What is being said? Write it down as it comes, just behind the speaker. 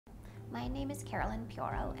My name is Carolyn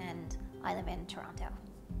Pioro and I live in Toronto.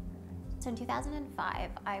 So in 2005,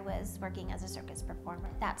 I was working as a circus performer.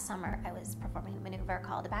 That summer, I was performing a maneuver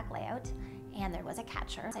called a back layout, and there was a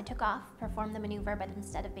catcher. I took off, performed the maneuver, but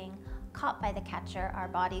instead of being caught by the catcher, our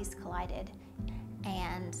bodies collided,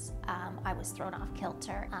 and I was thrown off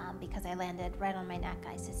kilter because I landed right on my neck.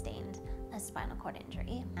 I sustained a spinal cord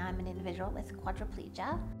injury. I'm an individual with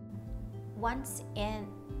quadriplegia. Once in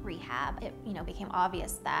rehab, it became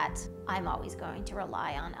obvious that I'm always going to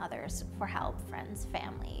rely on others for help, friends,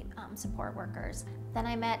 family, support workers. Then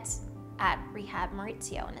I met at rehab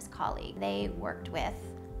Maurizio and his colleague. They worked with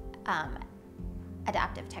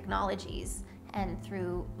adaptive technologies, and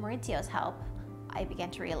through Maurizio's help, I began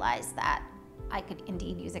to realize that I could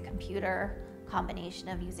indeed use a computer, combination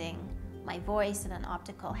of using my voice and an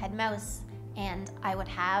optical head mouse, and I would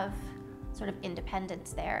have sort of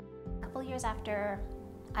independence there. A couple years after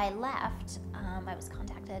I left, I was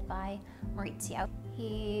contacted by Maurizio.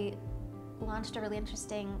 He launched a really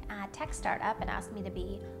interesting tech startup and asked me to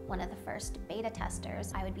be one of the first beta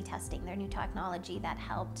testers. I would be testing their new technology that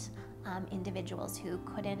helped individuals who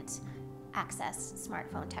couldn't access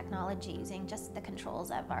smartphone technology using just the controls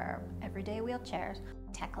of our everyday wheelchairs.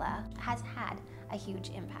 Tecla has had a huge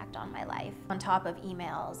impact on my life. On top of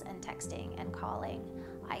emails and texting and calling,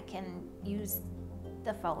 I can use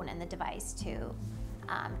the phone and the device to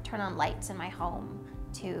turn on lights in my home,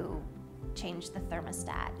 to change the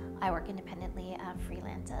thermostat. I work independently,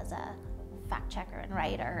 freelance as a fact checker and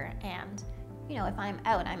writer, and if I'm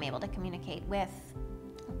out, I'm able to communicate with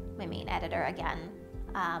my main editor again,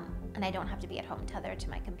 and I don't have to be at home tethered to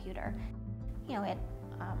my computer. It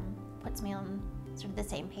puts me on sort of the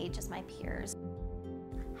same page as my peers.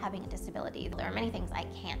 Having a disability, there are many things I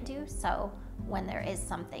can't do, so when there is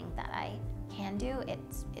something that I can do,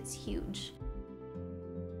 it's huge.